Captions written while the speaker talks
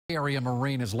Area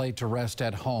Marine is laid to rest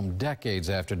at home decades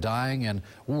after dying in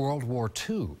World War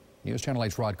II. News Channel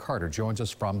 8's Rod Carter joins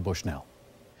us from Bushnell.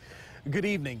 Good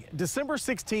evening. December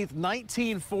 16th,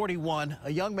 1941,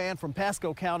 a young man from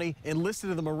Pasco County enlisted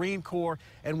in the Marine Corps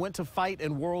and went to fight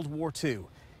in World War II.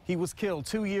 He was killed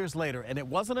 2 years later, and it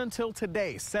wasn't until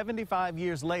today, 75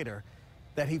 years later,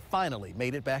 that he finally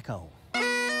made it back home.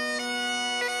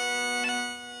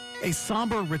 A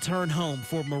somber return home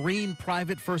for Marine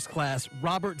Private First Class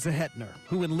Robert Zehetner,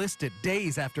 who enlisted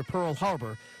days after Pearl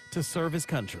Harbor to serve his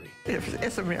country.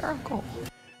 It's a miracle.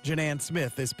 Jeananne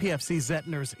Smith is PFC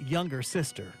Zehetner's younger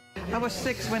sister. I was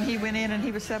 6 when he went in and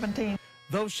he was 17.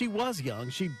 Though she was young,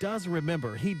 she does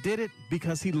remember he did it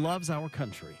because he loves our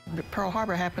country. Pearl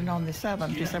Harbor happened on the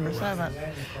 7th, December 7th,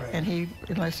 and he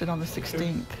enlisted on the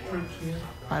 16th.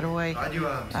 Right away.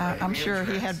 I'm sure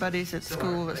he had buddies at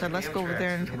school that said, let's go over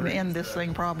there and end this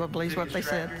thing, probably, is what they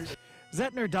said.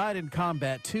 Zehetner died in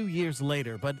combat 2 years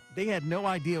later, but they had no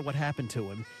idea what happened to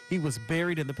him. He was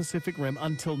buried in the Pacific Rim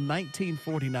until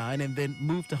 1949 and then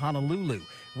moved to Honolulu,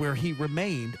 where he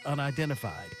remained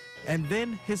unidentified. And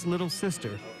then his little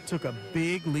sister took a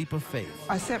big leap of faith.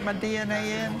 I sent my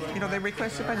DNA in. You know, they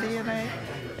requested my DNA,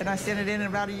 and I sent it in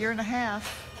about a year and a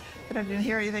half, and I didn't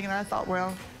hear anything, and I thought,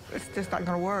 well, it's just not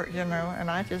going to work, you know, and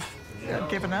I just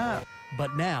given up.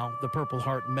 But now the Purple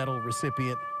Heart Medal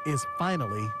recipient is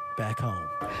finally back home.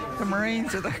 The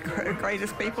Marines are the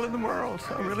greatest people in the world.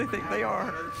 I really think they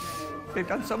are. They've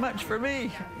done so much for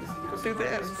me to do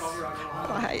this.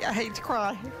 I hate to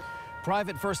cry.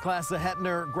 Private First Class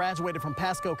Zehetner graduated from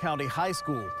Pasco County High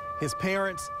School. His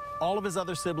parents, all of his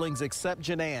other siblings except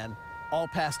Jeananne, all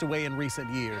passed away in recent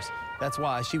years. That's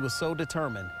why she was so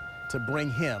determined to bring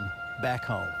him back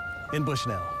home. In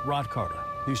Bushnell, Rod Carter,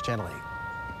 News Channel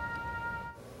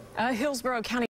 8. Hillsborough County